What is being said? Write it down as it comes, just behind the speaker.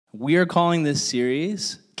We are calling this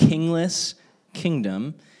series Kingless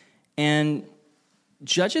Kingdom, and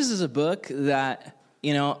Judges is a book that,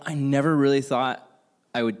 I never really thought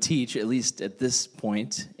I would teach, at least at this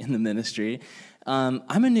point in the ministry. I'm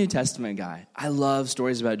a New Testament guy. I love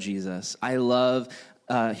stories about Jesus. I love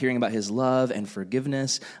hearing about his love and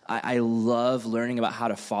forgiveness. I love learning about how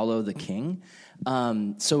to follow the king.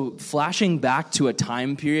 So flashing back to a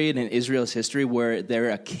time period in Israel's history where they're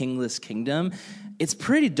a kingless kingdom, it's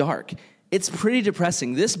pretty dark. It's pretty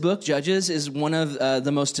depressing. This book, Judges, is one of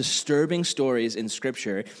the most disturbing stories in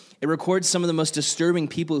Scripture. It records some of the most disturbing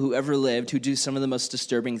people who ever lived, who do some of the most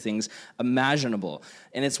disturbing things imaginable.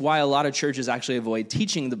 And it's why a lot of churches actually avoid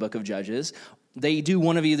teaching the book of Judges. They do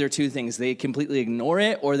one of either two things. They completely ignore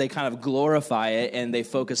it, or they kind of glorify it, and they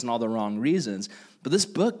focus on all the wrong reasons. But this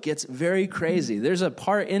book gets very crazy. There's a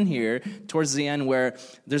part in here towards the end where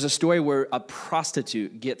there's a story where a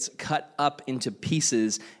prostitute gets cut up into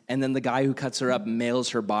pieces, and then the guy who cuts her up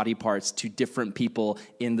mails her body parts to different people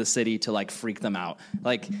in the city to freak them out.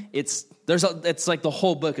 It's like the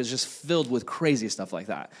whole book is just filled with crazy stuff like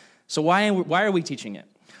that. So why are we teaching it?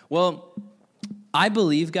 Well, I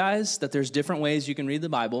believe, guys, that there's different ways you can read the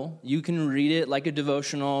Bible. You can read it like a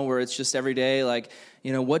devotional where it's just every day,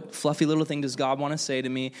 what fluffy little thing does God want to say to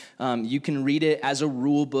me? You can read it as a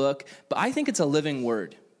rule book, but I think it's a living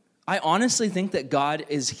word. I honestly think that God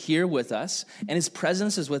is here with us, and his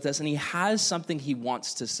presence is with us, and he has something he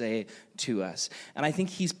wants to say to us. And I think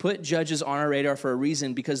he's put Judges on our radar for a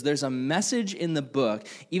reason, because there's a message in the book.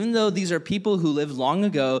 Even though these are people who lived long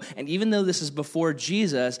ago, and even though this is before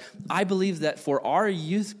Jesus, I believe that for our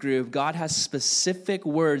youth group, God has specific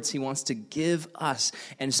words he wants to give us,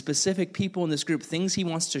 and specific people in this group, things he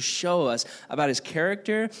wants to show us about his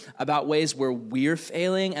character, about ways where we're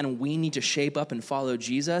failing and we need to shape up and follow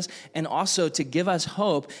Jesus, and also to give us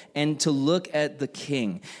hope and to look at the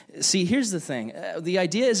king. See, here's the thing. The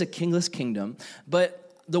idea is a kingless kingdom, but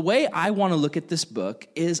the way I want to look at this book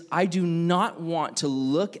is I do not want to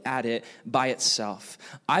look at it by itself.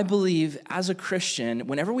 I believe as a Christian,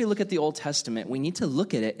 whenever we look at the Old Testament, we need to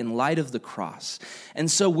look at it in light of the cross. And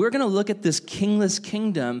so we're going to look at this kingless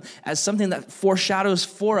kingdom as something that foreshadows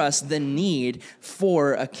for us the need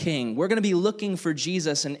for a king. We're going to be looking for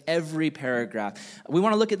Jesus in every paragraph. We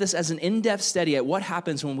want to look at this as an in-depth study at what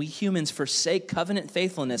happens when we humans forsake covenant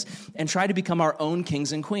faithfulness and try to become our own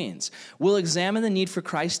kings and queens. We'll examine the need for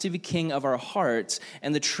Christ to be king of our hearts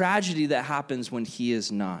and the tragedy that happens when he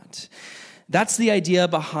is not. That's the idea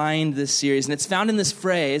behind this series, and it's found in this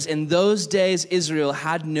phrase: in those days Israel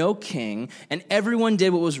had no king, and everyone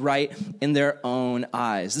did what was right in their own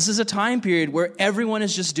eyes. This is a time period where everyone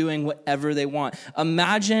is just doing whatever they want.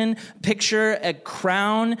 Picture a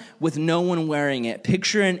crown with no one wearing it.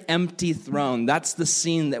 Picture an empty throne. That's the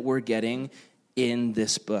scene that we're getting in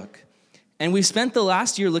this book. And we spent the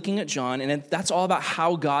last year looking at John, and that's all about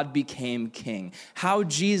how God became king, how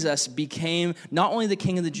Jesus became not only the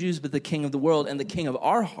king of the Jews, but the king of the world and the king of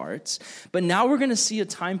our hearts. But now we're going to see a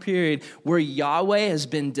time period where Yahweh has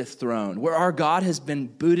been dethroned, where our God has been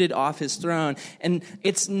booted off his throne. And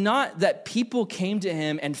it's not that people came to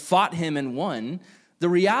him and fought him and won. The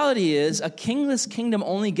reality is a kingless kingdom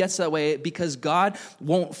only gets that way because God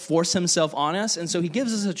won't force himself on us. And so he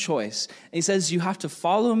gives us a choice. And he says, you have to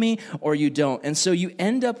follow me or you don't. And so you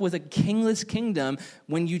end up with a kingless kingdom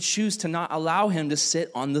when you choose to not allow him to sit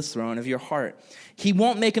on the throne of your heart. He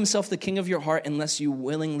won't make himself the king of your heart unless you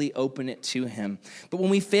willingly open it to him. But when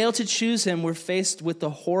we fail to choose him, we're faced with the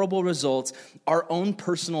horrible results, our own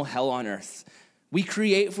personal hell on earth. We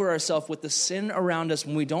create for ourselves with the sin around us.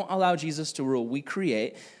 When we don't allow Jesus to rule, we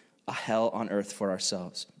create a hell on earth for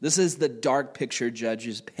ourselves. This is the dark picture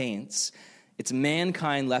Judges paints. It's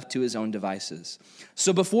mankind left to his own devices.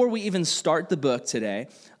 So before we even start the book today,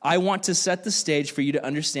 I want to set the stage for you to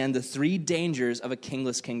understand the three dangers of a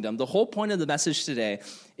kingless kingdom. The whole point of the message today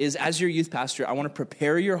is, as your youth pastor, I want to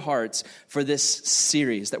prepare your hearts for this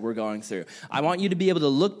series that we're going through. I want you to be able to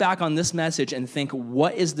look back on this message and think,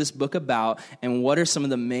 what is this book about, and what are some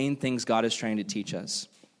of the main things God is trying to teach us?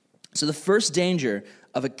 So the first danger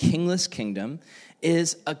of a kingless kingdom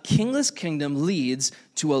is a kingless kingdom leads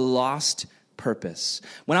to a lost purpose.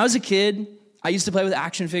 When I was a kid, I used to play with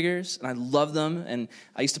action figures, and I loved them, and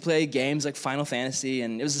I used to play games like Final Fantasy,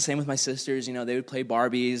 and it was the same with my sisters. They would play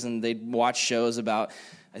Barbies, and they'd watch shows about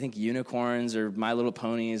I think unicorns or My Little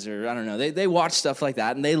Ponies or I don't know. They watched stuff like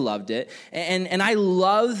that and they loved it. And I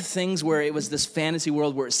loved things where it was this fantasy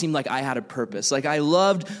world where it seemed like I had a purpose. Like I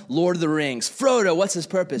loved Lord of the Rings. Frodo, what's his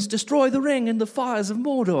purpose? Destroy the ring and the fires of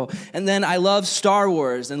Mordor. And then I loved Star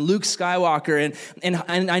Wars and Luke Skywalker. And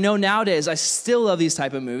I know nowadays I still love these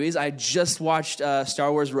type of movies. I just watched Star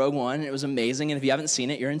Wars Rogue One. And it was amazing. And if you haven't seen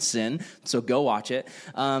it, you're in sin. So go watch it.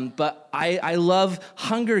 But I love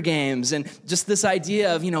Hunger Games and just this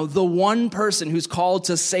idea of, the one person who's called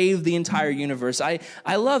to save the entire universe. I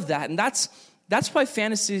love that. And that's why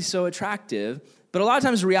fantasy is so attractive. But a lot of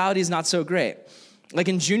times reality is not so great. Like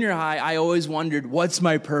in junior high, I always wondered, what's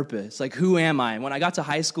my purpose? Like, who am I? And when I got to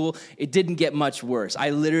high school, it didn't get much worse.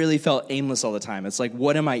 I literally felt aimless all the time. It's like,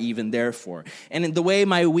 what am I even there for? And the way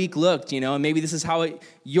my week looked, and maybe this is how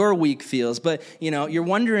your week feels, but, you're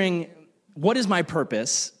wondering, what is my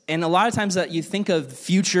purpose? And a lot of times that you think of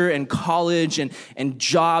future and college and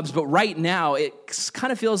jobs, but right now it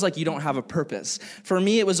kind of feels like you don't have a purpose. For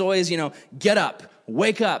me, it was always, get up,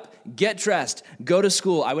 wake up, get dressed, go to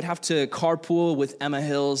school. I would have to carpool with Emma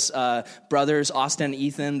Hill's brothers, Austin and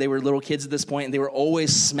Ethan. They were little kids at this point, and they were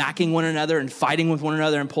always smacking one another and fighting with one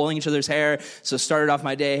another and pulling each other's hair. So started off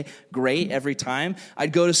my day great every time.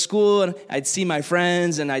 I'd go to school, and I'd see my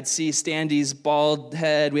friends, and I'd see Standy's bald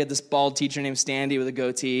head. We had this bald teacher named Standy with a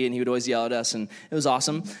goatee, and he would always yell at us, and it was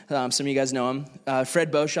awesome. Some of you guys know him.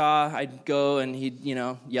 Fred Beauchamp, I'd go, and he'd,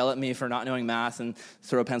 yell at me for not knowing math and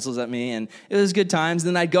throw pencils at me, and it was good times.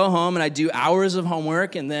 Then I'd go home and I'd do hours of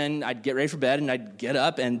homework, and then I'd get ready for bed and I'd get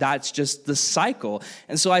up, and that's just the cycle.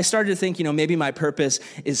 And so I started to think, maybe my purpose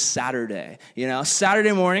is Saturday.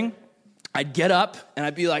 Saturday morning, I'd get up and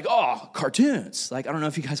I'd be like, oh, cartoons. Like, I don't know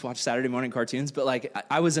if you guys watch Saturday morning cartoons, but like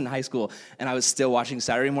I was in high school and I was still watching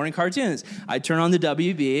Saturday morning cartoons. I'd turn on the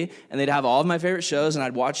WB and they'd have all of my favorite shows, and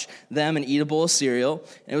I'd watch them and eat a bowl of cereal.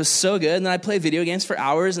 And it was so good. And then I'd play video games for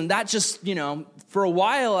hours. And that just, for a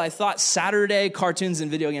while I thought Saturday cartoons and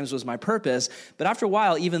video games was my purpose. But after a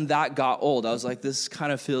while, even that got old. I was like, this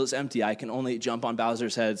kind of feels empty. I can only jump on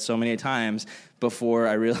Bowser's head so many times before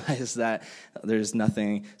I realized that there's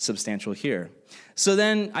nothing substantial here. So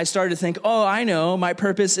then I started to think, oh, I know, my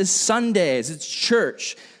purpose is Sundays. It's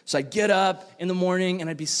church. So I'd get up in the morning and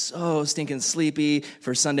I'd be so stinking sleepy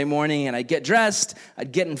for Sunday morning, and I'd get dressed.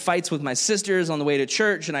 I'd get in fights with my sisters on the way to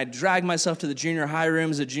church, and I'd drag myself to the junior high room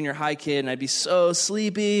as a junior high kid, and I'd be so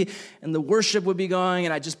sleepy, and the worship would be going,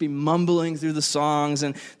 and I'd just be mumbling through the songs,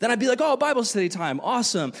 and then I'd be like, oh, Bible study time,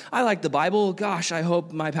 awesome. I like the Bible. Gosh, I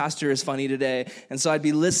hope my pastor is funny today. And so I'd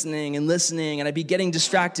be listening, and I'd be getting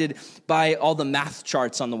distracted by all the math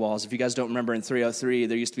charts on the walls. If you guys don't remember, in 303,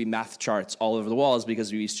 there used to be math charts all over the walls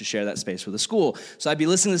because we used to share that space with the school. So I'd be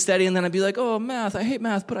listening to study, and then I'd be like, oh, math, I hate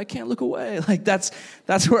math, but I can't look away. Like that's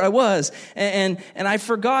where I was. And I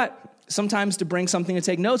forgot sometimes to bring something to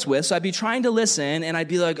take notes with. So I'd be trying to listen, and I'd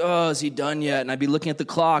be like, oh, is he done yet? And I'd be looking at the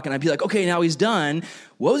clock, and I'd be like, okay, now he's done.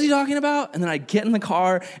 What was he talking about? And then I'd get in the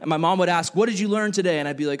car, and my mom would ask, what did you learn today? And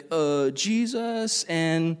I'd be like, Jesus.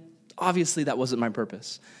 And obviously that wasn't my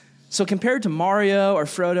purpose. So compared to Mario or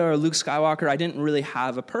Frodo or Luke Skywalker, I didn't really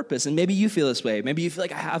have a purpose. And maybe you feel this way. Maybe you feel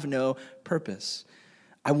like I have no purpose.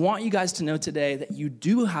 I want you guys to know today that you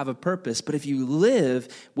do have a purpose, but if you live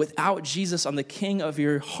without Jesus on the king of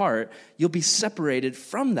your heart, you'll be separated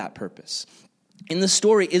from that purpose. In the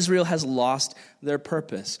story, Israel has lost their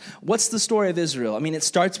purpose. What's the story of Israel? I mean, it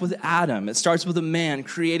starts with Adam. It starts with a man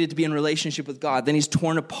created to be in relationship with God. Then he's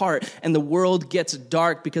torn apart, and the world gets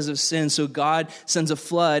dark because of sin. So God sends a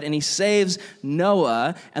flood, and he saves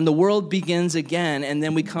Noah, and the world begins again. And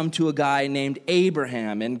then we come to a guy named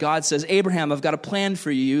Abraham, and God says, Abraham, I've got a plan for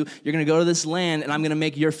you. You're going to go to this land, and I'm going to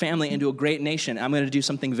make your family into a great nation. I'm going to do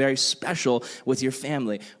something very special with your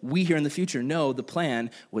family. We here in the future know the plan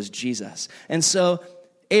was Jesus. And so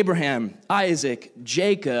Abraham, Isaac,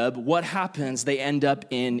 Jacob, what happens? They end up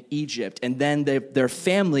in Egypt, and then their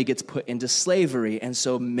family gets put into slavery, and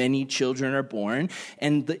so many children are born,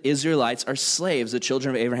 and the Israelites are slaves. The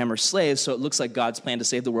children of Abraham are slaves, so it looks like God's plan to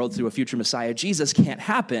save the world through a future Messiah, Jesus, can't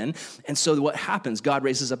happen, and so what happens? God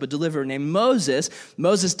raises up a deliverer named Moses.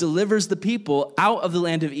 Moses delivers the people out of the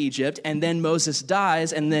land of Egypt, and then Moses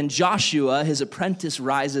dies, and then Joshua, his apprentice,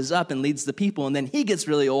 rises up and leads the people, and then he gets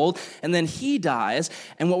really old, and then he dies.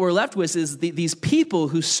 And what we're left with is these people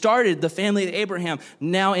who started the family of Abraham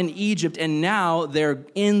now in Egypt, and now they're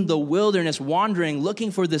in the wilderness wandering,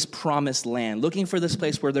 looking for this promised land, looking for this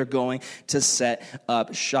place where they're going to set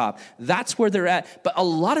up shop. That's where they're at. But a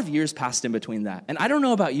lot of years passed in between that. And I don't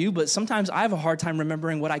know about you, but sometimes I have a hard time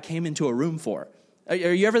remembering what I came into a room for.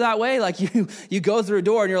 Are you ever that way? Like you go through a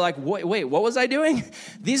door and you're like, wait, what was I doing?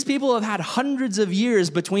 These people have had hundreds of years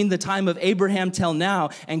between the time of Abraham till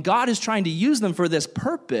now, and God is trying to use them for this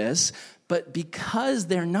purpose, but because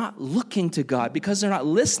they're not looking to God, because they're not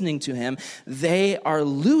listening to him, they are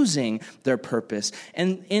losing their purpose.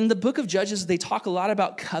 And in the book of Judges, they talk a lot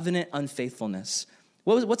about covenant unfaithfulness.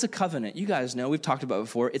 What's a covenant? You guys know, we've talked about it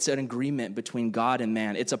before. It's an agreement between God and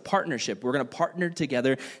man. It's a partnership. We're going to partner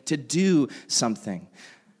together to do something.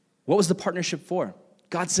 What was the partnership for?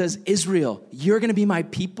 God says, Israel, you're going to be my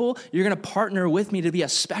people. You're going to partner with me to be a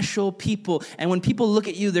special people. And when people look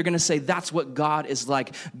at you, they're going to say, that's what God is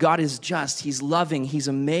like. God is just. He's loving. He's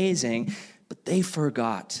amazing. But they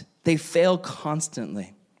forgot. They fail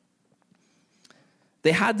constantly.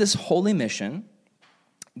 They had this holy mission.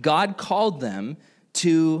 God called them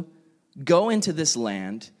to go into this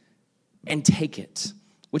land and take it,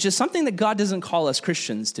 which is something that God doesn't call us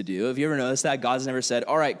Christians to do. Have you ever noticed that? God's never said,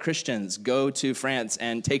 all right, Christians, go to France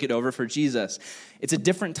and take it over for Jesus. It's a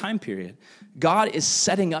different time period. God is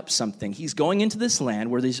setting up something. He's going into this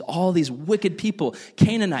land where there's all these wicked people,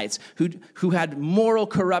 Canaanites, who had moral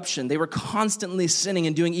corruption. They were constantly sinning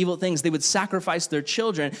and doing evil things. They would sacrifice their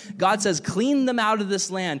children. God says, clean them out of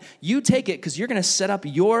this land. You take it because you're going to set up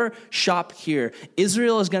your shop here.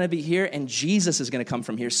 Israel is going to be here, and Jesus is going to come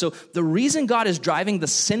from here. So the reason God is driving the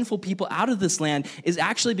sinful people out of this land is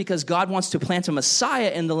actually because God wants to plant a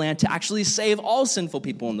Messiah in the land to actually save all sinful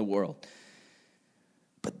people in the world.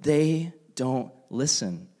 But they don't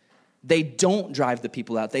listen. They don't drive the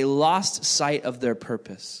people out. They lost sight of their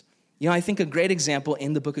purpose. You know, I think a great example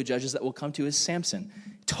in the book of Judges that we'll come to is Samson.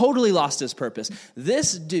 Totally lost his purpose.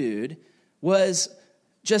 This dude was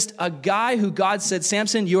just a guy who God said,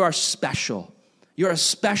 Samson, you are special. You're a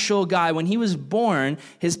special guy. When he was born,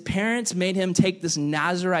 his parents made him take this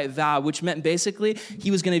Nazirite vow, which meant basically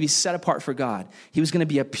he was going to be set apart for God. He was going to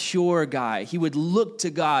be a pure guy. He would look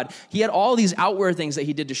to God. He had all these outward things that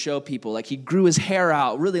he did to show people. Like he grew his hair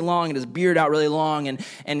out really long and his beard out really long,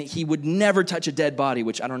 and he would never touch a dead body,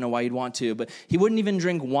 which I don't know why you'd want to, but he wouldn't even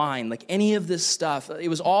drink wine, like any of this stuff. It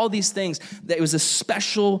was all these things. That it was a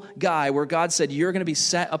special guy where God said, you're going to be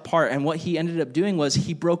set apart. And what he ended up doing was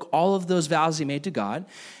he broke all of those vows he made to God,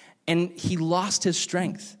 and he lost his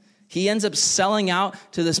strength. He ends up selling out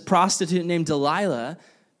to this prostitute named Delilah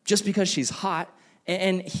just because she's hot,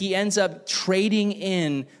 and he ends up trading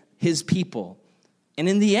in his people. And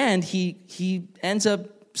in the end, he ends up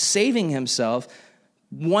saving himself.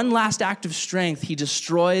 One last act of strength, he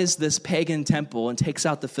destroys this pagan temple and takes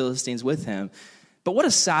out the Philistines with him. But what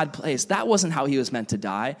a sad place. That wasn't how he was meant to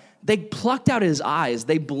die. They plucked out his eyes.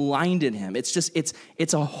 They blinded him.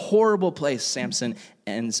 It's a horrible place Samson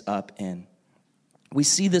ends up in. We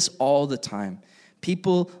see this all the time.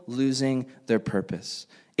 People losing their purpose.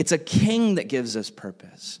 It's a king that gives us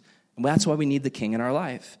purpose. And that's why we need the king in our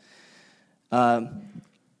life.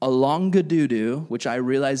 Alongadudu, which I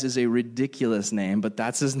realize is a ridiculous name, but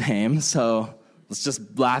that's his name, so let's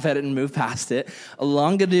just laugh at it and move past it.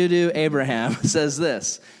 Alongadudu Abraham says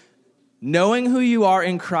this: knowing who you are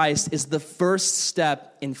in Christ is the first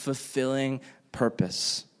step in fulfilling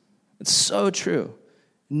purpose. It's so true.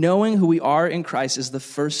 Knowing who we are in Christ is the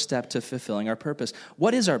first step to fulfilling our purpose.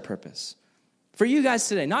 What is our purpose? For you guys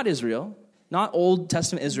today, not Israel, not Old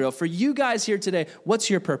Testament Israel. For you guys here today, what's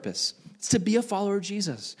your purpose? It's to be a follower of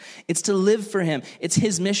Jesus. It's to live for him. It's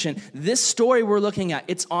his mission. This story we're looking at,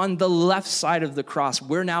 it's on the left side of the cross.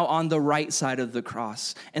 We're now on the right side of the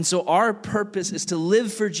cross. And so our purpose is to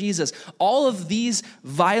live for Jesus. All of these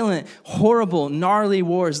violent, horrible, gnarly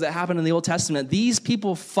wars that happened in the Old Testament, these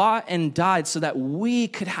people fought and died so that we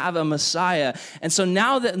could have a Messiah. And so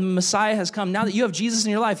now that the Messiah has come, now that you have Jesus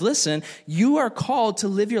in your life, listen, you are called to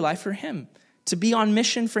live your life for him, to be on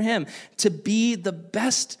mission for him, to be the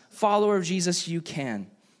best follower of Jesus you can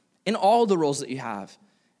in all the roles that you have.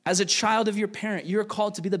 As a child of your parent, you're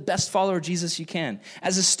called to be the best follower of Jesus you can.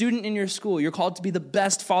 As a student in your school, you're called to be the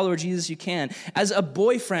best follower of Jesus you can. As a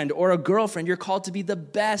boyfriend or a girlfriend, you're called to be the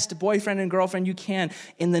best boyfriend and girlfriend you can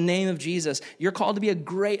in the name of Jesus. You're called to be a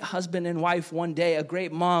great husband and wife one day, a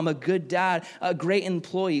great mom, a good dad, a great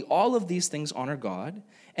employee. All of these things honor God.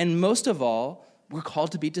 And most of all, we're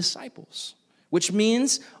called to be disciples, which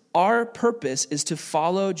means our purpose is to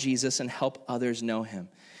follow Jesus and help others know him.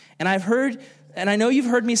 And I know you've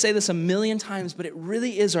heard me say this a million times, but it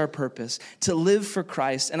really is our purpose to live for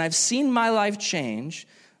Christ. And I've seen my life change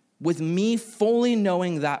with me fully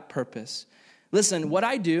knowing that purpose. Listen, what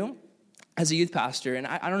I do as a youth pastor, and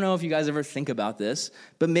I don't know if you guys ever think about this,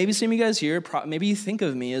 but maybe some of you guys here, maybe you think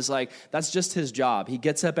of me as like, that's just his job. He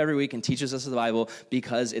gets up every week and teaches us the Bible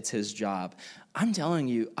because it's his job. I'm telling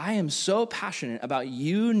you, I am so passionate about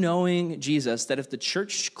you knowing Jesus that if the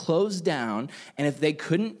church closed down and if they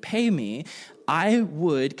couldn't pay me, I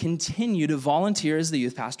would continue to volunteer as the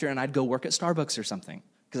youth pastor and I'd go work at Starbucks or something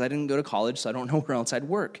because I didn't go to college, so I don't know where else I'd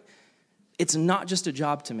work. It's not just a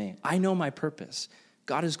job to me. I know my purpose.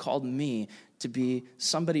 God has called me to be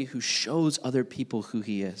somebody who shows other people who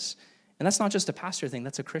he is. And that's not just a pastor thing,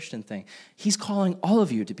 that's a Christian thing. He's calling all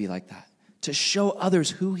of you to be like that, to show others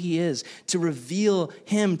who he is, to reveal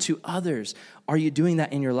him to others. Are you doing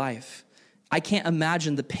that in your life? I can't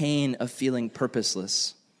imagine the pain of feeling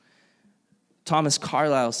purposeless. Thomas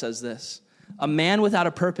Carlyle says this: a man without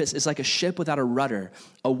a purpose is like a ship without a rudder,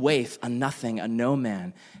 a waif, a nothing, a no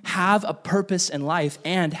man. Have a purpose in life,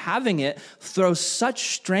 and having it, throw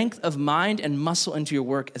such strength of mind and muscle into your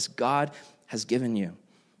work as God has given you.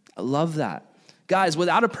 I love that. Guys,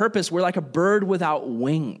 without a purpose, we're like a bird without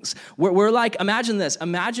wings. We're like, imagine this.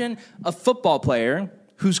 Imagine a football player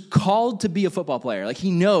who's called to be a football player. Like,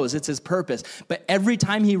 he knows it's his purpose. But every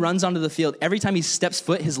time he runs onto the field, every time he steps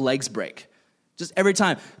foot, his legs break. Just every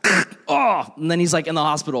time. Oh, and then he's like in the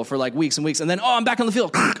hospital for like weeks and weeks. And then, I'm back on the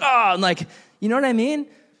field. Oh, and like, you know what I mean?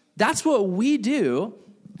 That's what we do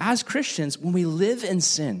as Christians when we live in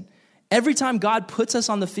sin. Every time God puts us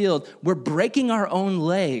on the field, we're breaking our own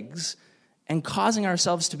legs and causing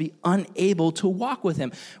ourselves to be unable to walk with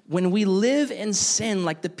him. When we live in sin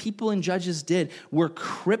like the people in Judges did, we're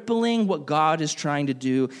crippling what God is trying to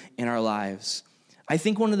do in our lives. I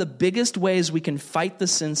think one of the biggest ways we can fight the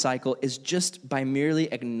sin cycle is just by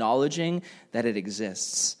merely acknowledging that it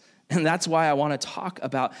exists. And that's why I want to talk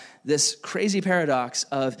about this crazy paradox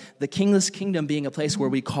of the kingless kingdom being a place where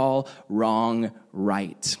we call wrong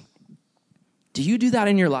right. Do you do that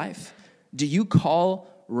in your life? Do you call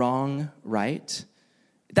wrong right?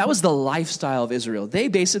 That was the lifestyle of Israel. They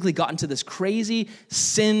basically got into this crazy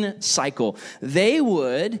sin cycle. They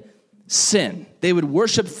would sin. They would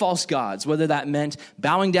worship false gods, whether that meant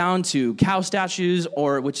bowing down to cow statues,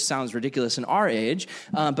 or, which sounds ridiculous in our age,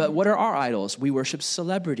 but what are our idols? We worship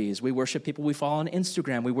celebrities. We worship people we follow on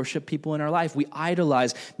Instagram. We worship people in our life. We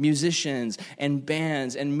idolize musicians and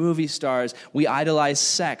bands and movie stars. We idolize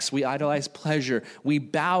sex. We idolize pleasure. We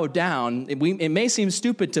bow down. It may seem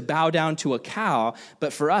stupid to bow down to a cow,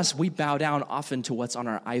 but for us, we bow down often to what's on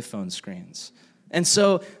our iPhone screens. And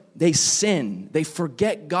so they sin, they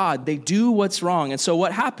forget God, they do what's wrong. And so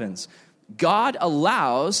what happens? God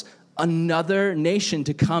allows another nation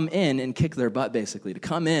to come in and kick their butt, basically, to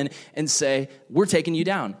come in and say, we're taking you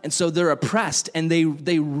down. And so they're oppressed, and they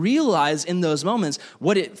realize in those moments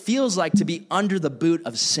what it feels like to be under the boot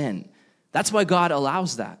of sin. That's why God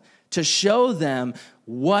allows that, to show them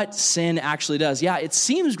what sin actually does. Yeah, it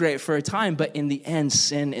seems great for a time, but in the end,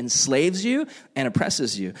 sin enslaves you and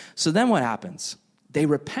oppresses you. So then what happens? They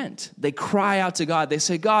repent. They cry out to God. They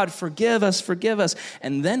say, God, forgive us, forgive us.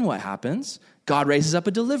 And then what happens? God raises up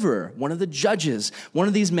a deliverer, one of the judges, one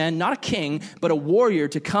of these men, not a king, but a warrior,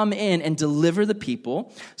 to come in and deliver the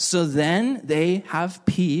people. So then they have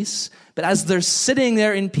peace. But as they're sitting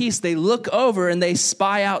there in peace, they look over and they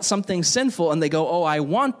spy out something sinful and they go, oh, I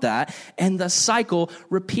want that. And the cycle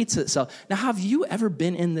repeats itself. Now, have you ever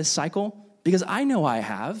been in this cycle? Because I know I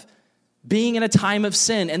have. Being in a time of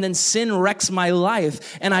sin, and then sin wrecks my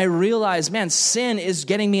life, and I realize, man, sin is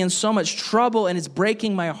getting me in so much trouble, and it's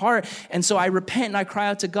breaking my heart, and so I repent, and I cry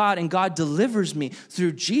out to God, and God delivers me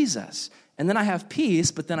through Jesus, and then I have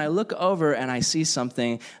peace, but then I look over, and I see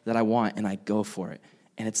something that I want, and I go for it,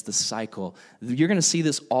 and it's the cycle. You're going to see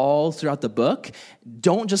this all throughout the book.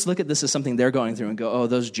 Don't just look at this as something they're going through and go, oh,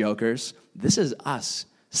 those jokers. This is us.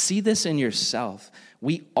 See this in yourself.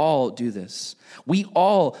 We all do this. We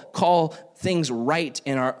all call things right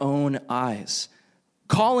in our own eyes.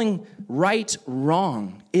 Calling right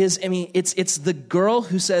wrong is, it's the girl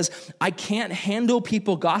who says, I can't handle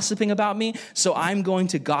people gossiping about me, so I'm going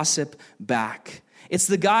to gossip back. It's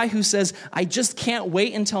the guy who says, I just can't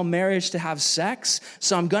wait until marriage to have sex,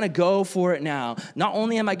 so I'm going to go for it now. Not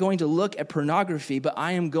only am I going to look at pornography, but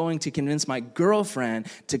I am going to convince my girlfriend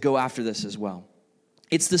to go after this as well.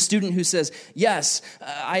 It's the student who says, yes,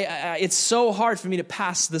 it's so hard for me to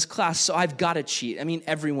pass this class, so I've got to cheat.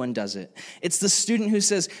 Everyone does it. It's the student who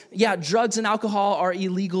says, yeah, drugs and alcohol are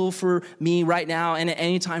illegal for me right now, and at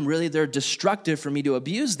any time, really, they're destructive for me to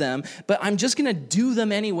abuse them, but I'm just going to do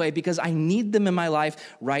them anyway because I need them in my life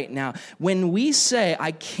right now. When we say,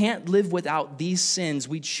 I can't live without these sins,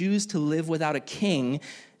 we choose to live without a king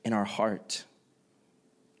in our heart.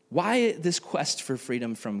 Why this quest for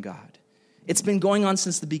freedom from God? It's been going on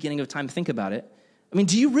since the beginning of time. Think about it. I mean,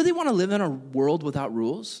 do you really want to live in a world without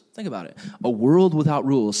rules? Think about it. A world without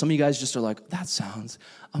rules. Some of you guys just are like, that sounds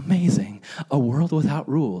amazing. A world without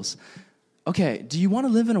rules. Okay, do you want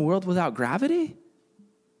to live in a world without gravity?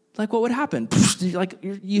 Like, what would happen? Like,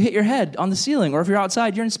 you hit your head on the ceiling, or if you're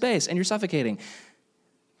outside, you're in space and you're suffocating.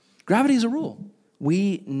 Gravity is a rule.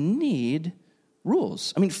 We need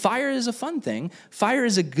rules. I mean, fire is a fun thing. Fire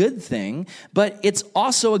is a good thing, but it's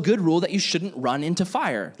also a good rule that you shouldn't run into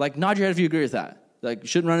fire. Like, nod your head if you agree with that. Like, you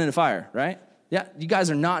shouldn't run into fire, right? Yeah, you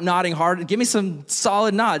guys are not nodding hard. Give me some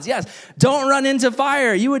solid nods. Yes, don't run into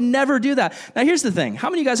fire. You would never do that. Now, here's the thing. How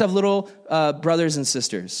many of you guys have little brothers and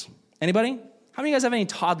sisters? Anybody? How many of you guys have any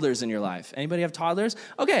toddlers in your life? Anybody have toddlers?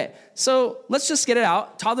 Okay, so let's just get it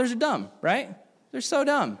out. Toddlers are dumb, right? They're so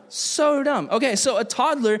dumb. So dumb. Okay, so a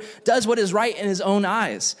toddler does what is right in his own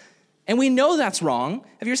eyes. And we know that's wrong.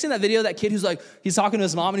 Have you ever seen that video of that kid who's like, he's talking to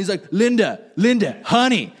his mom and he's like, Linda,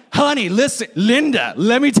 honey, listen, Linda,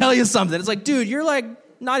 let me tell you something. It's like, dude, you're like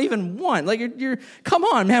not even one. Like, you're come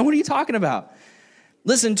on, man, what are you talking about?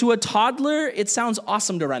 Listen, to a toddler, it sounds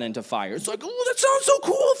awesome to run into fire. It's like, oh, that sounds so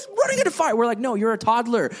cool, running into fire. We're like, no, you're a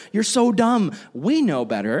toddler. You're so dumb. We know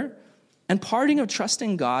better. And parting of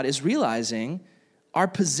trusting God is realizing our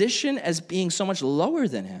position as being so much lower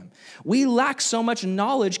than him. We lack so much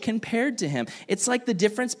knowledge compared to him. It's like the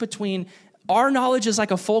difference between our knowledge is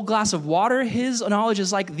like a full glass of water. His knowledge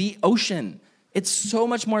is like the ocean. It's so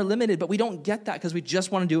much more limited, but we don't get that because we just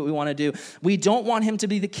want to do what we want to do. We don't want him to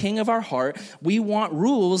be the king of our heart. We want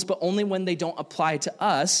rules, but only when they don't apply to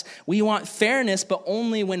us. We want fairness, but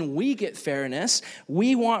only when we get fairness.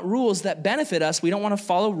 We want rules that benefit us. We don't want to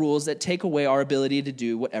follow rules that take away our ability to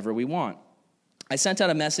do whatever we want. I sent out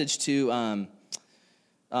a message to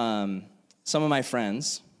some of my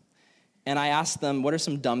friends, and I asked them, what are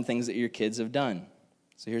some dumb things that your kids have done?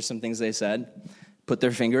 So here's some things they said. Put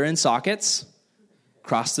their finger in sockets,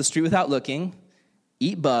 cross the street without looking,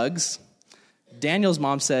 eat bugs. Daniel's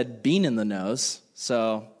mom said bean in the nose.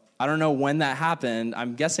 So I don't know when that happened.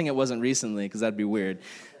 I'm guessing it wasn't recently because that'd be weird.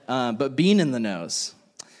 But bean in the nose.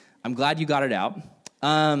 I'm glad you got it out.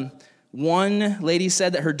 One lady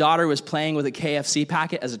said that her daughter was playing with a KFC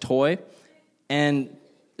packet as a toy, and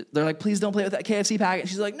they're like, please don't play with that KFC packet. And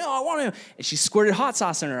she's like, no, I want to. And she squirted hot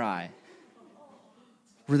sauce in her eye.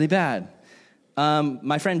 Really bad.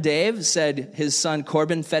 My friend Dave said his son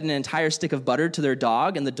Corbin fed an entire stick of butter to their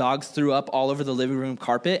dog, and the dog threw up all over the living room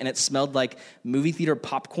carpet, and it smelled like movie theater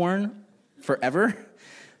popcorn forever.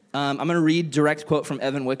 I'm going to read direct quote from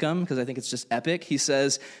Evan Wickham because I think it's just epic. He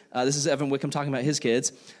says, this is Evan Wickham talking about his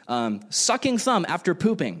kids, sucking thumb after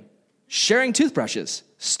pooping, sharing toothbrushes,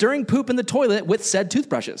 stirring poop in the toilet with said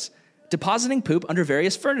toothbrushes, depositing poop under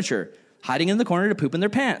various furniture, hiding in the corner to poop in their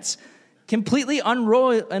pants, completely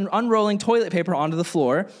unrolling toilet paper onto the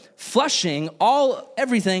floor, flushing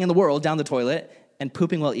everything in the world down the toilet, and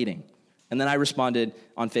pooping while eating. And then I responded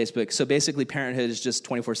on Facebook, so basically parenthood is just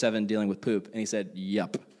 24/7 dealing with poop. And he said,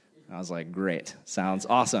 yup. I was like, great, sounds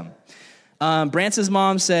awesome. Brance's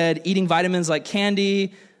mom said eating vitamins like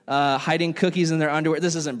candy, hiding cookies in their underwear.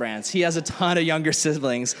 This isn't Brance. He has a ton of younger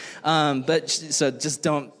siblings. So just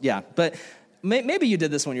don't, yeah. But maybe you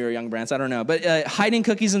did this when you were a young Brance, I don't know. But hiding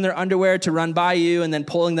cookies in their underwear to run by you and then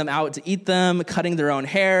pulling them out to eat them, cutting their own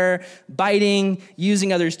hair, biting,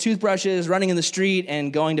 using others' toothbrushes, running in the street,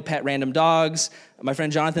 and going to pet random dogs. My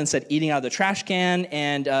friend Jonathan said eating out of the trash can.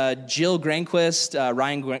 And Jill Granquist,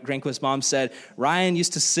 Ryan Granquist's mom, said Ryan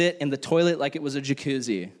used to sit in the toilet like it was a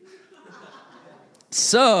jacuzzi.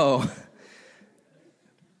 So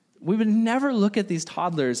we would never look at these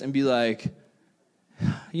toddlers and be like,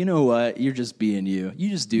 you know what? You're just being you. You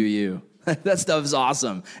just do you. That stuff's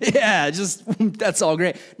awesome. Yeah, that's all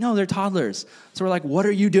great. No, they're toddlers. So we're like, what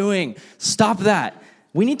are you doing? Stop that.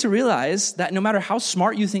 We need to realize that no matter how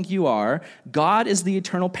smart you think you are, God is the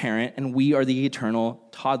eternal parent and we are the eternal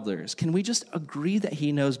toddlers. Can we just agree that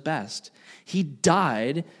he knows best? He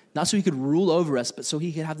died not so he could rule over us, but so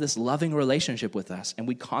he could have this loving relationship with us, and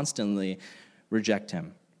we constantly reject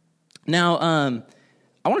him. Now,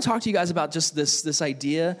 I want to talk to you guys about just this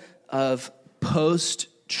idea of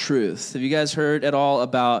post-truth. Have you guys heard at all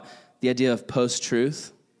about the idea of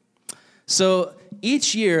post-truth? So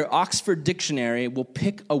each year, Oxford Dictionary will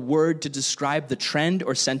pick a word to describe the trend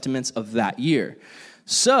or sentiments of that year.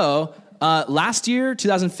 So last year,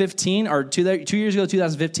 2015, or 2 years ago,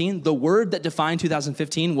 2015, the word that defined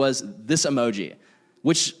 2015 was this emoji,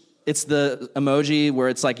 which It's the emoji where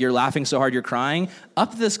it's like you're laughing so hard you're crying.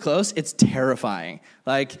 Up this close, it's terrifying.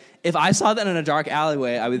 Like, if I saw that in a dark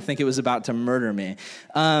alleyway, I would think it was about to murder me.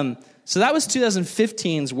 So that was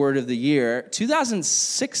 2015's word of the year.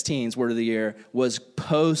 2016's word of the year was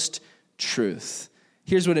post-truth.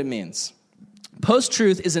 Here's what it means.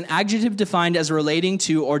 Post-truth is an adjective defined as relating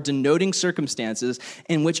to or denoting circumstances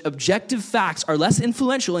in which objective facts are less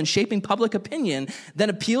influential in shaping public opinion than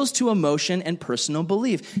appeals to emotion and personal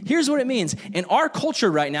belief. Here's what it means. In our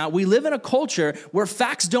culture right now, we live in a culture where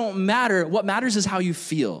facts don't matter. What matters is how you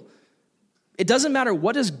feel. It doesn't matter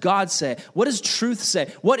what does God say, what does truth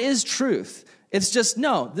say, what is truth? It's just,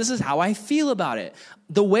 no, this is how I feel about it.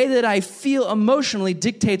 The way that I feel emotionally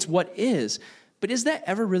dictates what is. But is that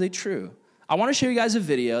ever really true? I want to show you guys a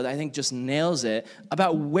video that I think just nails it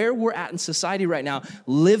about where we're at in society right now,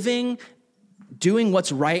 living, doing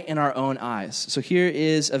what's right in our own eyes. So here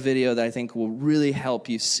is a video that I think will really help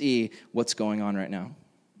you see what's going on right now.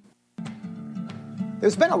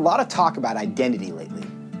 There's been a lot of talk about identity lately,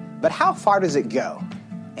 but how far does it go?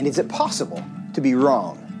 And is it possible to be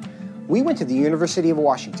wrong? We went to the University of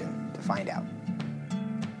Washington to find out.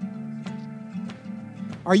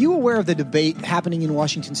 Are you aware of the debate happening in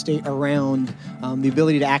Washington State around the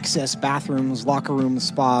ability to access bathrooms, locker rooms,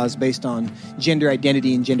 spas based on gender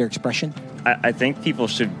identity and gender expression? I think people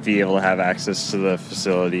should be able to have access to the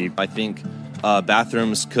facility. I think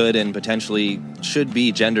bathrooms could and potentially should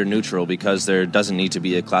be gender neutral because there doesn't need to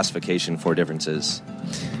be a classification for differences.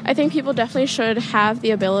 I think people definitely should have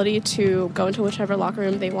the ability to go into whichever locker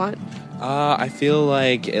room they want. I feel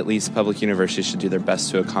like at least public universities should do their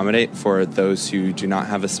best to accommodate for those who do not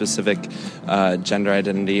have a specific gender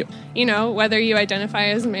identity. You know, whether you identify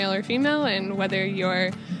as male or female and whether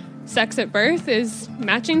your sex at birth is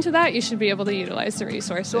matching to that, you should be able to utilize the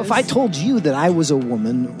resources. So if I told you that I was a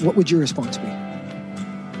woman, what would your response be?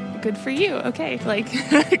 Good for you. Okay. Like,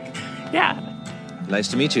 yeah. Nice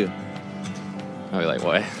to meet you. I'd be like,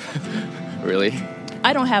 what? Really?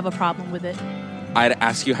 I don't have a problem with it. I'd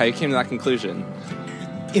ask you how you came to that conclusion.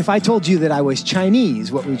 If I told you that I was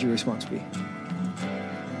Chinese, what would your response be?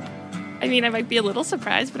 I mean, I might be a little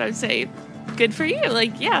surprised, but I would say, good for you.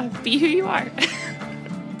 Like, yeah, be who you are.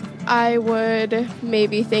 I would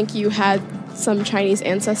maybe think you had some Chinese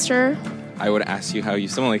ancestor. I would ask you how you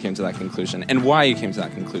similarly came to that conclusion and why you came to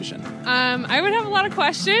that conclusion. I would have a lot of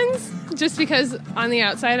questions just because on the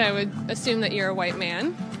outside I would assume that you're a white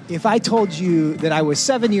man. If I told you that I was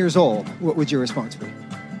 7 years old, what would your response be?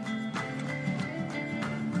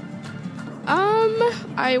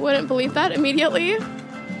 I wouldn't believe that immediately.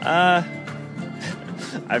 I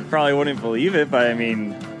probably wouldn't believe it, but I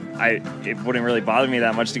mean, it wouldn't really bother me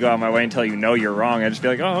that much to go out of my way and tell you, no, you're wrong. I'd just be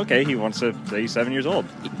like, oh, okay, he wants to say he's 7 years old.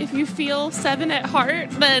 If you feel 7 at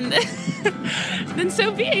heart, then then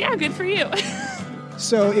so be it. Yeah, good for you.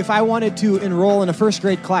 So if I wanted to enroll in a first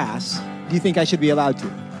grade class, do you think I should be allowed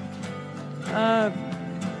to?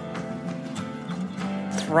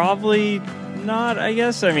 Probably not, I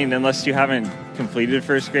guess. I mean, unless you haven't completed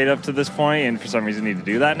first grade up to this point and for some reason need to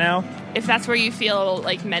do that now. If that's where you feel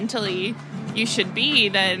like mentally you should be,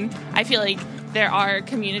 then I feel like there are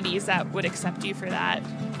communities that would accept you for that.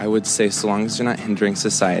 I would say so long as you're not hindering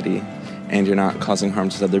society and you're not causing harm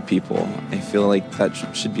to other people, I feel like that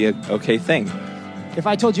should be an okay thing. If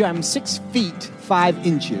I told you I'm 6 feet 5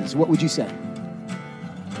 inches, what would you say?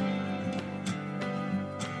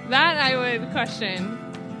 That I would question.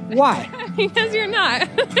 Why? Because you're not.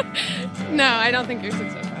 No, I don't think you're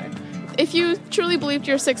 6'5". If you truly believed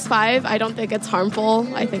you're 6'5", I don't think it's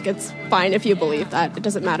harmful. I think it's fine if you believe that. It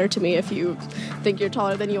doesn't matter to me if you think you're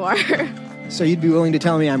taller than you are. So you'd be willing to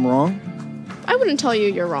tell me I'm wrong? I wouldn't tell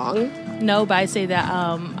you you're wrong. No, but I say that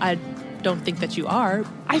I don't think that you are.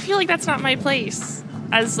 I feel like that's not my place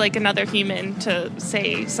as like another human to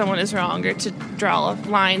say someone is wrong or to draw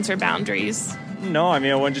lines or boundaries. No, I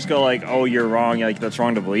mean, I wouldn't just go like, oh, you're wrong, like that's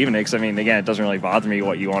wrong to believe in it. Because I mean, again, it doesn't really bother me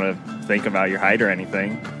what you want to think about your height or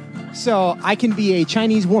anything. So I can be a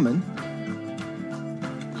Chinese woman.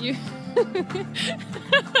 You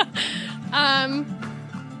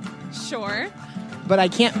sure. But I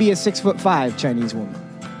can't be a 6'5" Chinese woman.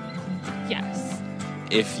 Yes.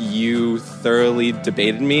 If you thoroughly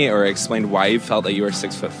debated me or explained why you felt that you were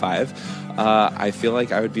 6'5", I feel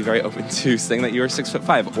like I would be very open to saying that you were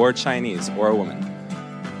 6'5", or Chinese, or a woman.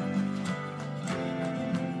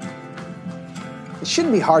 It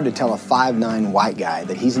shouldn't be hard to tell a 5'9" white guy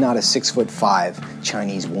that he's not a 6'5"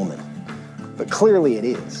 Chinese woman. But clearly it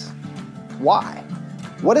is. Why?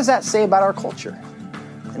 What does that say about our culture?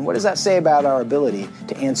 And what does that say about our ability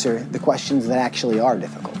to answer the questions that actually are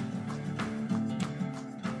difficult?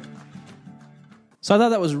 So I thought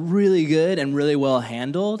that was really good and really well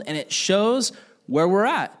handled, and it shows where we're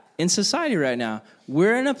at in society right now.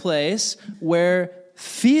 We're in a place where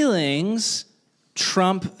feelings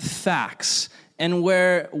trump facts, and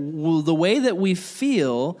where the way that we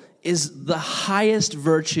feel is the highest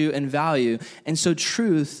virtue and value, and so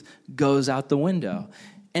truth goes out the window.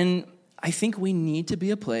 And I think we need to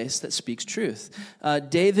be a place that speaks truth.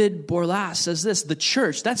 David Borlas says this: the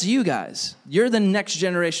church, that's you guys. You're the next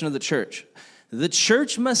generation of the church. The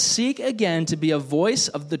church must seek again to be a voice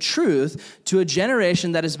of the truth to a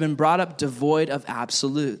generation that has been brought up devoid of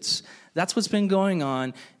absolutes. That's what's been going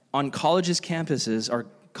on college campuses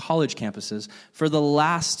for the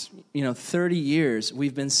last 30 years.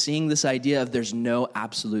 We've been seeing this idea of there's no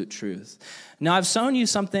absolute truth. Now, I've shown you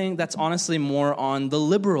something that's honestly more on the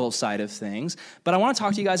liberal side of things, but I want to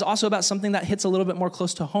talk to you guys also about something that hits a little bit more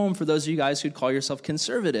close to home for those of you guys who'd call yourself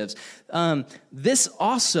conservatives. This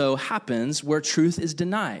also happens where truth is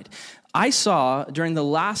denied. I saw during the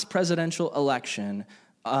last presidential election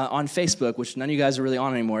on Facebook, which none of you guys are really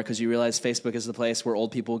on anymore because you realize Facebook is the place where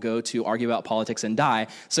old people go to argue about politics and die.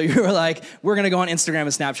 So you were like, we're going to go on Instagram and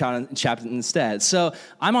Snapchat and chat instead. So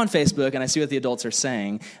I'm on Facebook and I see what the adults are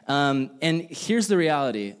saying. And here's the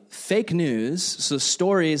reality. Fake news, so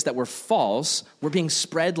stories that were false, were being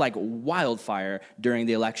spread like wildfire during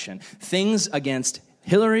the election. Things against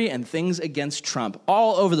Hillary and things against Trump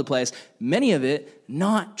all over the place, many of it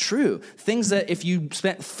not true. Things that if you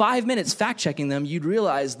spent 5 minutes fact-checking them, you'd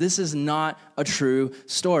realize this is not a true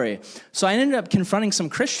story. So I ended up confronting some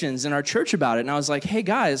Christians in our church about it, and I was like, hey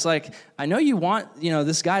guys, I know you want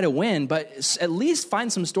this guy to win, but at least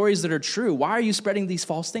find some stories that are true. Why are you spreading these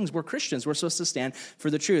false things? We're Christians. We're supposed to stand for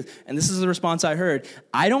the truth. And this is the response I heard.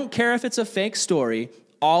 I don't care if it's a fake story.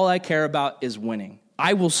 All I care about is winning.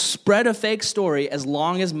 I will spread a fake story as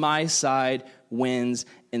long as my side wins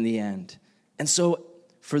in the end. And so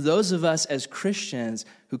for those of us as Christians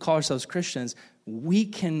who call ourselves Christians, we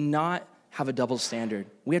cannot have a double standard.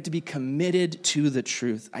 We have to be committed to the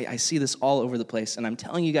truth. I see this all over the place, and I'm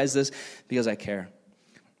telling you guys this because I care.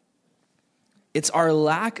 It's our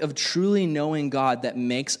lack of truly knowing God that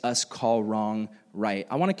makes us call wrong right.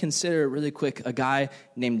 I want to consider really quick a guy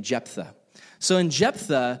named Jephthah. So in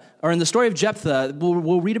the story of Jephthah,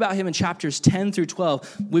 we'll read about him in chapters 10 through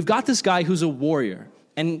 12. We've got this guy who's a warrior,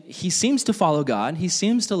 and he seems to follow God. He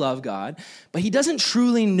seems to love God, but he doesn't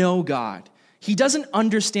truly know God. He doesn't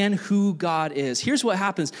understand who God is. Here's what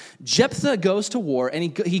happens. Jephthah goes to war, and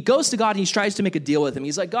he goes to God, and he tries to make a deal with him.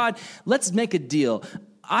 He's like, God, let's make a deal.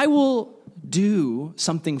 I will do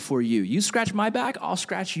something for you. You scratch my back, I'll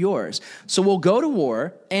scratch yours. So we'll go to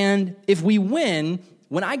war, and if we win,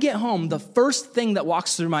 when I get home, the first thing that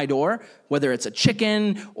walks through my door, whether it's a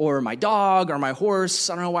chicken or my dog or my horse,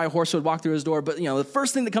 I don't know why a horse would walk through his door, but the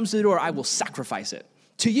first thing that comes through the door, I will sacrifice it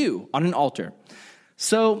to you on an altar.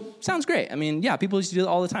 So, sounds great. I mean, yeah, people used to do that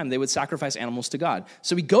all the time. They would sacrifice animals to God.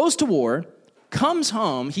 So he goes to war, comes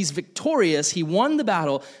home, he's victorious, he won the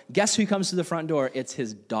battle. Guess who comes to the front door? It's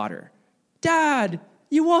his daughter. Dad,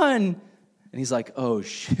 you won. And he's like, oh,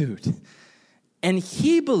 shoot. And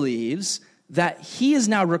he believes that he is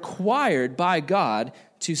now required by God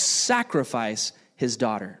to sacrifice his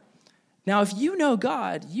daughter. Now, if you know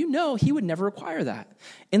God, you know he would never require that.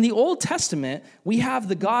 In the Old Testament, we have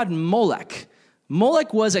the god Molech.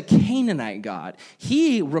 Molech was a Canaanite god.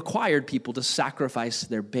 He required people to sacrifice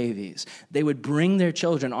their babies. They would bring their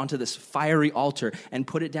children onto this fiery altar and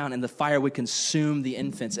put it down, and the fire would consume the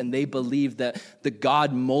infants, and they believed that the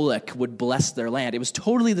god Molech would bless their land. It was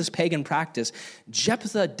totally this pagan practice.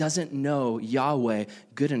 Jephthah doesn't know Yahweh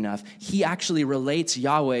good enough. He actually relates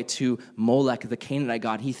Yahweh to Molech, the Canaanite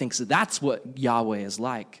god. He thinks that's what Yahweh is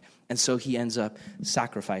like, and so he ends up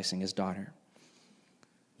sacrificing his daughter.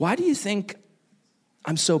 Why do you think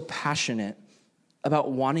I'm so passionate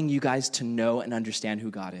about wanting you guys to know and understand who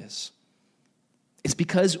God is? It's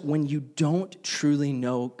because when you don't truly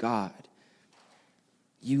know God,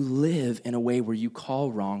 you live in a way where you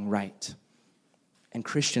call wrong right. And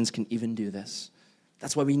Christians can even do this.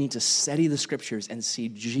 That's why we need to study the scriptures and see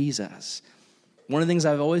Jesus. One of the things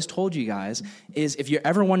I've always told you guys is if you're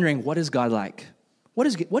ever wondering, what is God like? What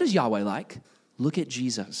is Yahweh like? Look at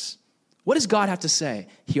Jesus. What does God have to say?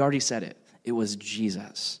 He already said it. It was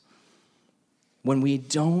Jesus. When we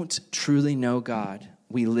don't truly know God,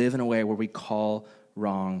 we live in a way where we call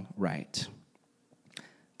wrong right.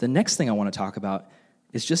 The next thing I want to talk about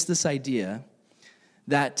is just this idea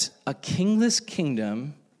that a kingless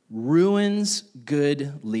kingdom ruins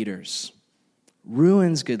good leaders.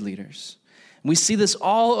 Ruins good leaders. We see this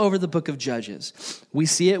all over the book of Judges. We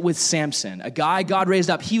see it with Samson, a guy God raised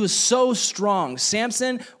up. He was so strong.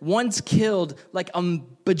 Samson once killed like a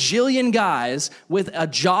bajillion guys with a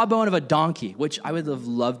jawbone of a donkey, which I would have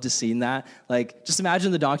loved to see that. Like, just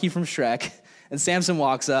imagine the donkey from Shrek, and Samson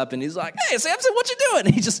walks up, and he's like, hey, Samson, what you doing?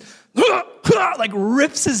 And he just, like,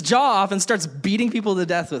 rips his jaw off and starts beating people to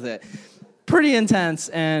death with it. Pretty intense,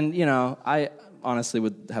 and, I honestly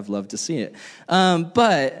would have loved to see it.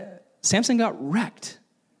 But Samson got wrecked.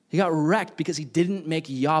 He got wrecked because he didn't make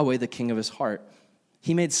Yahweh the king of his heart.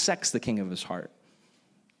 He made sex the king of his heart.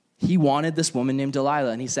 He wanted this woman named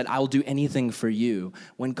Delilah, and he said, I will do anything for you.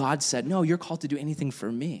 When God said, no, you're called to do anything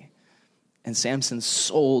for me. And Samson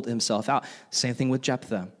sold himself out. Same thing with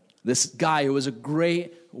Jephthah. This guy who was a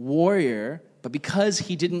great warrior, but because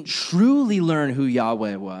he didn't truly learn who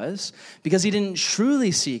Yahweh was, because he didn't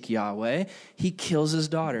truly seek Yahweh, he kills his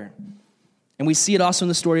daughter. And we see it also in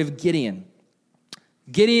the story of Gideon.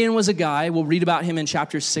 Gideon was a guy, we'll read about him in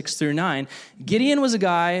chapters 6 through 9. Gideon was a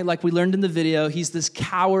guy, like we learned in the video, he's this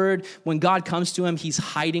coward. When God comes to him, he's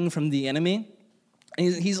hiding from the enemy.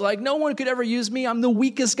 And he's like, no one could ever use me. I'm the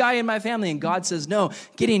weakest guy in my family. And God says, no,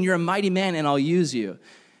 Gideon, you're a mighty man, and I'll use you.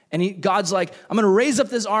 And God's like, I'm going to raise up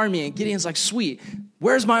this army. And Gideon's like, sweet,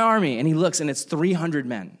 where's my army? And he looks, and it's 300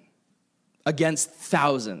 men against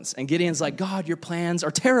thousands. And Gideon's like, God, your plans are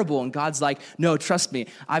terrible. And God's like, no, trust me,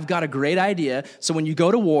 I've got a great idea. So when you go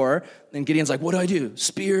to war, and Gideon's like, what do?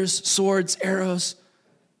 Spears, swords, arrows?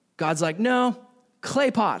 God's like, no,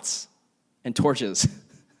 clay pots and torches.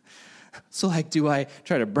 So like, do I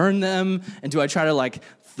try to burn them? And do I try to like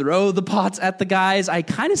throw the pots at the guys? I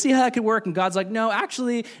kind of see how that could work. And God's like, no,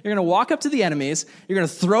 actually, you're going to walk up to the enemies. You're going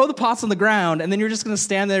to throw the pots on the ground. And then you're just going to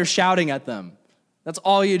stand there shouting at them. That's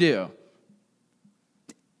all you do.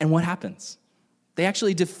 And what happens? They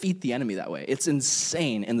actually defeat the enemy that way. It's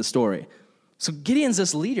insane in the story. So Gideon's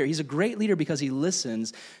this leader. He's a great leader because he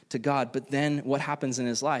listens to God. But then what happens in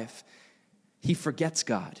his life? He forgets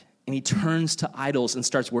God, and he turns to idols and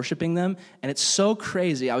starts worshiping them. And it's so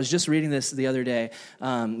crazy. I was just reading this the other day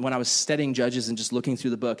when I was studying Judges and just looking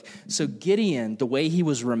through the book. So Gideon, the way he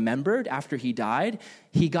was remembered after he died,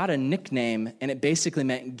 he got a nickname, and it basically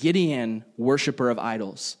meant Gideon, worshiper of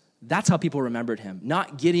idols. That's how people remembered him.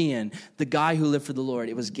 Not Gideon, the guy who lived for the Lord.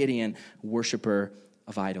 It was Gideon, worshiper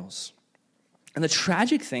of idols. And the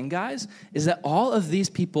tragic thing, guys, is that all of these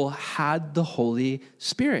people had the Holy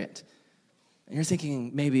Spirit. And you're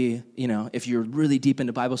thinking maybe, if you're really deep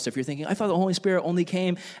into Bible stuff, you're thinking, I thought the Holy Spirit only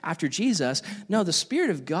came after Jesus. No, the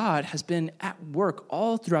Spirit of God has been at work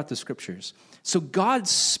all throughout the scriptures. So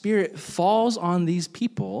God's Spirit falls on these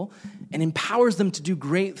people and empowers them to do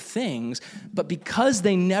great things. But because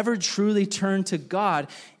they never truly turned to God,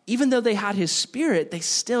 even though they had his Spirit, they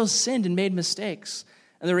still sinned and made mistakes.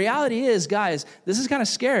 And the reality is, guys, this is kind of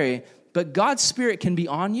scary, but God's Spirit can be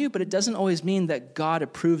on you, but it doesn't always mean that God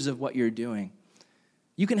approves of what you're doing.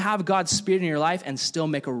 You can have God's Spirit in your life and still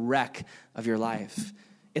make a wreck of your life.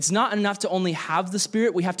 It's not enough to only have the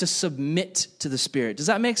Spirit. We have to submit to the Spirit. Does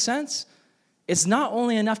that make sense? It's not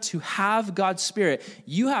only enough to have God's Spirit.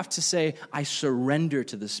 You have to say, I surrender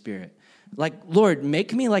to the Spirit. Like, Lord,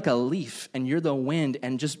 make me like a leaf, and you're the wind,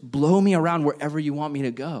 and just blow me around wherever you want me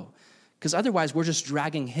to go. Because otherwise, we're just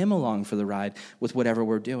dragging him along for the ride with whatever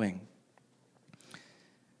we're doing.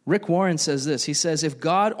 Rick Warren says this. He says, if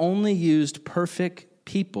God only used perfect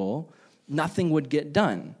people, nothing would get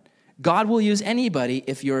done. God will use anybody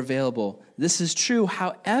if you're available. This is true.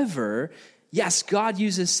 However, yes, God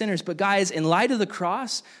uses sinners. But guys, in light of the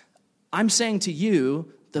cross, I'm saying to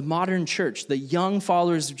you, the modern church, the young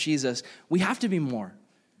followers of Jesus, we have to be more.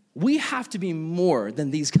 We have to be more than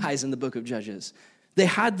these guys in the book of Judges. They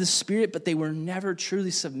had the Spirit, but they were never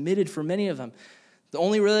truly submitted for many of them.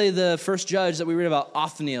 The first judge that we read about,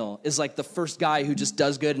 Othniel, is like the first guy who just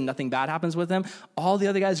does good and nothing bad happens with him. All the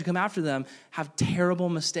other guys who come after them have terrible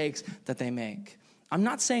mistakes that they make. I'm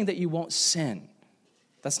not saying that you won't sin.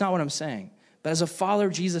 That's not what I'm saying. But as a follower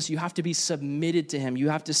of Jesus, you have to be submitted to him. You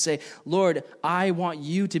have to say, Lord, I want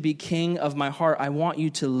you to be king of my heart. I want you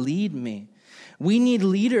to lead me. We need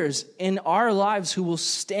leaders in our lives who will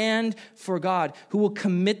stand for God, who will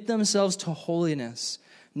commit themselves to holiness.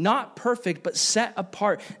 Not perfect, but set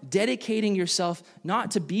apart, dedicating yourself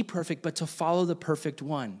not to be perfect, but to follow the perfect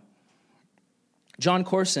one. John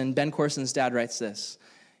Corson, Ben Corson's dad, writes this.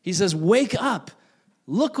 He says, wake up.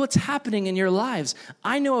 Look what's happening in your lives.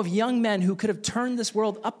 I know of young men who could have turned this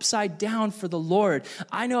world upside down for the Lord.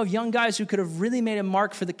 I know of young guys who could have really made a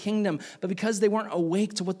mark for the kingdom, but because they weren't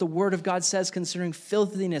awake to what the word of God says concerning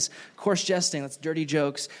filthiness, coarse jesting, that's dirty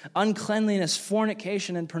jokes, uncleanliness,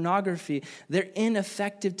 fornication, and pornography, they're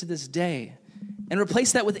ineffective to this day. and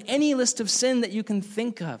replace that with any list of sin that you can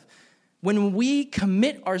think of. When we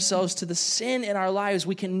commit ourselves to the sin in our lives,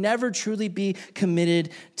 we can never truly be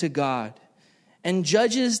committed to God. And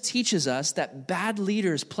Judges teaches us that bad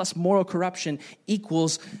leaders plus moral corruption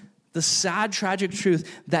equals the sad, tragic truth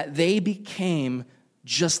that they became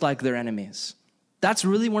just like their enemies. That's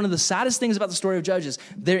really one of the saddest things about the story of Judges.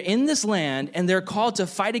 They're in this land, and they're called to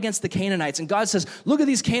fight against the Canaanites. And God says, look at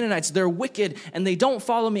these Canaanites. They're wicked, and they don't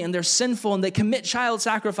follow me, and they're sinful, and they commit child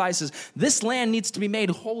sacrifices. This land needs to be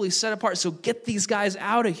made holy, set apart, so get these guys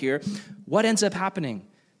out of here. What ends up happening?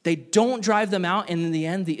 They don't drive them out, and in the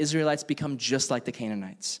end, the Israelites become just like the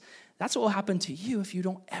Canaanites. That's what will happen to you if you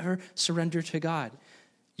don't ever surrender to God.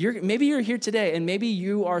 Maybe you're here today, and maybe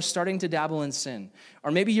you are starting to dabble in sin. Or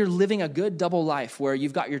maybe you're living a good double life where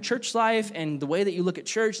you've got your church life and the way that you look at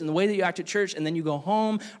church and the way that you act at church, and then you go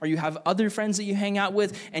home, or you have other friends that you hang out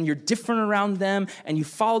with, and you're different around them, and you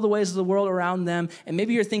follow the ways of the world around them, and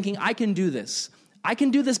maybe you're thinking, I can do this. I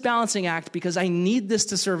can do this balancing act because I need this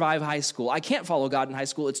to survive high school. I can't follow God in high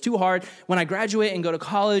school. It's too hard. When I graduate and go to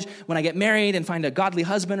college, when I get married and find a godly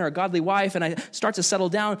husband or a godly wife and I start to settle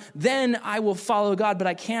down, then I will follow God, but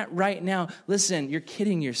I can't right now. Listen, you're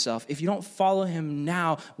kidding yourself. If you don't follow him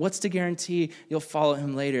now, what's to guarantee you'll follow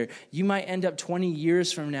him later? You might end up 20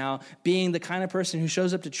 years from now being the kind of person who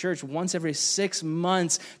shows up to church once every 6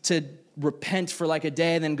 months to repent for like a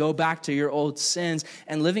day and then go back to your old sins,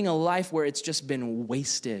 and living a life where it's just been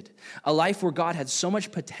wasted. A life where God had so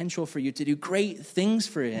much potential for you to do great things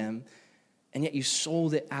for him, and yet you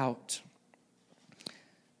sold it out.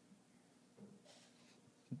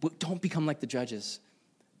 But don't become like the Judges.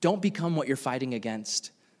 Don't become what you're fighting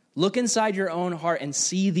against. Look inside your own heart and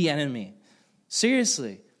see the enemy.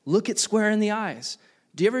 Seriously, look it square in the eyes.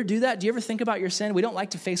 Do you ever do that? Do you ever think about your sin? We don't like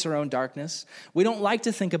to face our own darkness. We don't like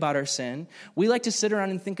to think about our sin. We like to sit around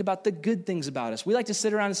and think about the good things about us. We like to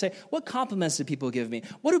sit around and say, what compliments do people give me?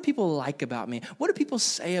 What do people like about me? What do people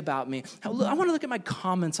say about me? I want to look at my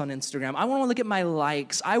comments on Instagram. I want to look at my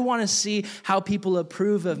likes. I want to see how people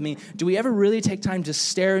approve of me. Do we ever really take time to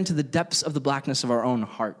stare into the depths of the blackness of our own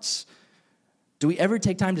hearts? Do we ever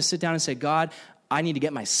take time to sit down and say, God, I need to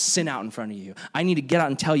get my sin out in front of you. I need to get out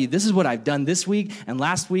and tell you, this is what I've done this week and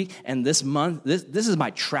last week and this month. This is my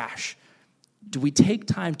trash. Do we take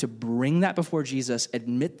time to bring that before Jesus,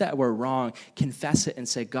 admit that we're wrong, confess it, and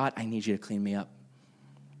say, God, I need you to clean me up?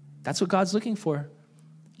 That's what God's looking for.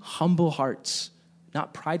 Humble hearts,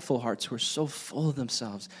 not prideful hearts who are so full of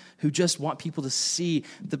themselves, who just want people to see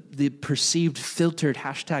the perceived filtered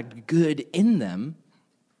 #good in them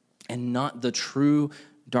and not the true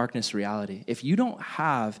darkness reality. If you don't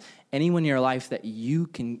have anyone in your life that you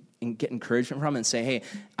can get encouragement from and say, hey,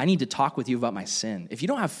 I need to talk with you about my sin. If you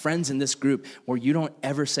don't have friends in this group where you don't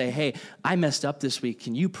ever say, hey, I messed up this week,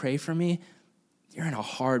 can you pray for me? You're in a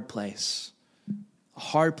hard place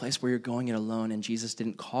where you're going it alone, and Jesus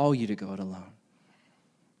didn't call you to go it alone.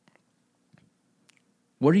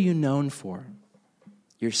 What are you known for?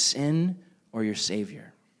 Your sin or your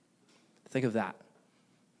Savior? Think of that.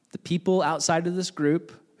 The people outside of this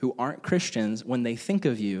group who aren't Christians, when they think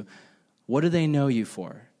of you, what do they know you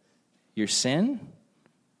for? Your sin,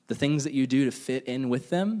 the things that you do to fit in with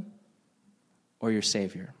them, or your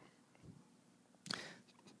Savior?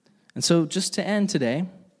 And so just to end today,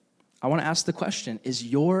 I want to ask the question, is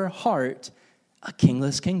your heart a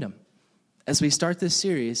kingless kingdom? As we start this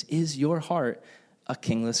series, is your heart a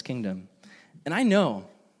kingless kingdom? And I know,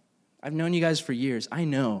 I've known you guys for years, I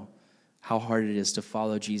know how hard it is to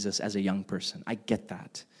follow Jesus as a young person. I get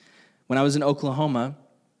that. When I was in Oklahoma,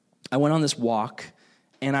 I went on this walk,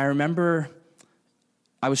 and I remember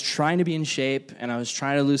I was trying to be in shape, and I was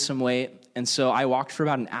trying to lose some weight, and so I walked for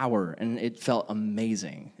about an hour, and it felt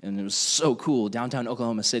amazing, and it was so cool. Downtown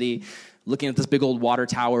Oklahoma City, looking at this big old water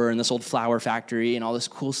tower and this old flower factory and all this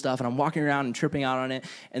cool stuff, and I'm walking around and tripping out on it,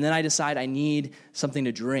 and then I decide I need something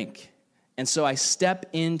to drink. And so I step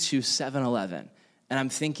into 7-Eleven, and I'm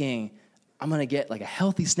thinking, I'm going to get like a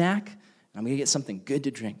healthy snack, and I'm going to get something good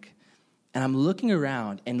to drink. And I'm looking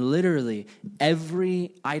around, and literally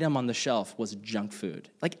every item on the shelf was junk food.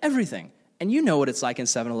 Like everything. And you know what it's like in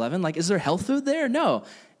 7-Eleven. Like, is there health food there? No.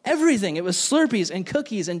 Everything. It was Slurpees and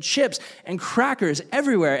cookies and chips and crackers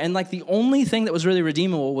everywhere. And like the only thing that was really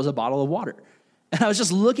redeemable was a bottle of water. And I was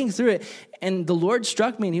just looking through it, and the Lord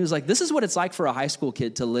struck me, and he was like, this is what it's like for a high school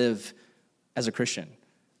kid to live as a Christian.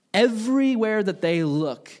 Everywhere that they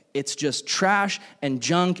look, it's just trash and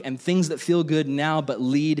junk and things that feel good now but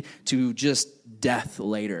lead to just death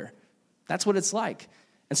later. That's what it's like.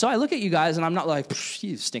 And so I look at you guys, and I'm not like,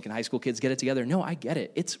 you stinking high school kids, get it together. No, I get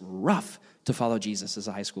it. It's rough to follow Jesus as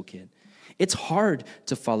a high school kid. It's hard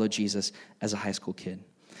to follow Jesus as a high school kid,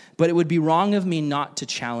 but it would be wrong of me not to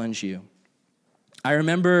challenge you. I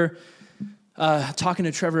remember talking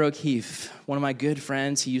to Trevor O'Keefe, one of my good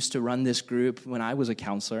friends. He used to run this group when I was a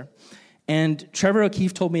counselor. And Trevor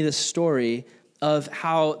O'Keefe told me this story of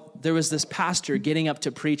how there was this pastor getting up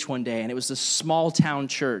to preach one day, and it was this small town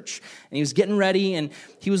church. And he was getting ready, and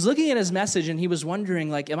he was looking at his message, and he was wondering,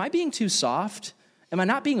 like, am I being too soft? Am I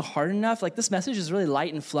not being hard enough? Like, this message is really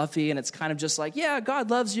light and fluffy, and it's kind of just like, yeah, God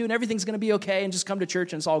loves you, and everything's going to be okay, and just come to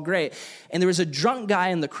church, and it's all great. And there was a drunk guy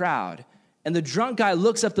in the crowd, and the drunk guy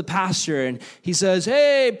looks up the pastor, and he says,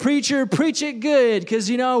 hey, preacher, preach it good, because,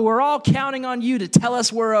 you know, we're all counting on you to tell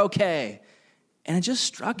us we're okay. And it just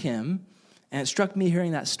struck him, and it struck me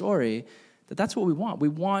hearing that story, that that's what we want. We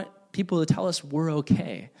want people to tell us we're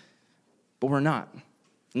okay, but we're not.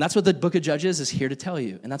 And that's what the book of Judges is here to tell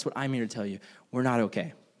you, and that's what I'm here to tell you. We're not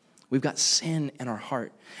okay. We've got sin in our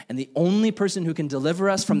heart. And the only person who can deliver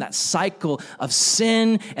us from that cycle of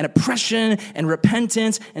sin and oppression and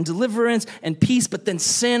repentance and deliverance and peace, but then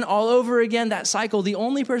sin all over again, that cycle, the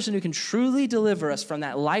only person who can truly deliver us from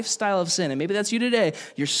that lifestyle of sin, and maybe that's you today,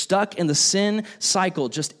 you're stuck in the sin cycle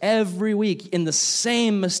just every week in the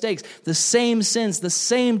same mistakes, the same sins, the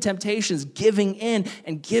same temptations, giving in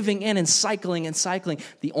and cycling and cycling.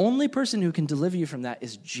 The only person who can deliver you from that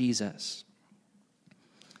is Jesus.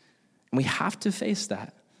 And we have to face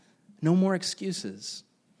that. No more excuses.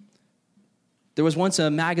 There was once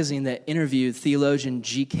a magazine that interviewed theologian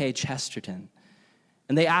G.K. Chesterton.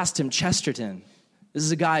 And they asked him, Chesterton, this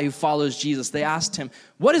is a guy who follows Jesus. They asked him,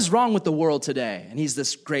 what is wrong with the world today? And he's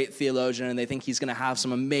this great theologian, and they think he's going to have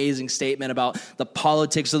some amazing statement about the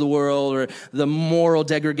politics of the world or the moral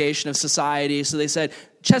degradation of society. So they said,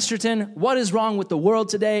 Chesterton, what is wrong with the world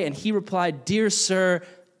today? And he replied, dear sir,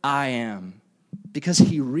 I am. Because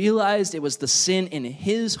he realized it was the sin in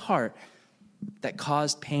his heart that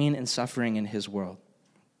caused pain and suffering in his world.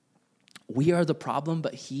 We are the problem,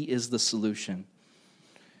 but he is the solution.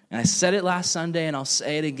 And I said it last Sunday, and I'll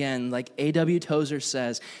say it again. Like A.W. Tozer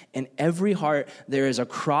says, in every heart there is a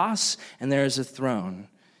cross and there is a throne.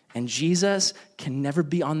 And Jesus can never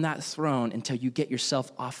be on that throne until you get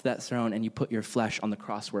yourself off that throne and you put your flesh on the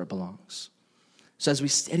cross where it belongs. So as we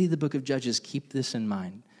study the book of Judges, keep this in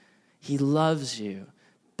mind. He loves you,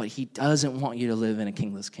 but he doesn't want you to live in a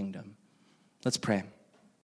kingless kingdom. Let's pray.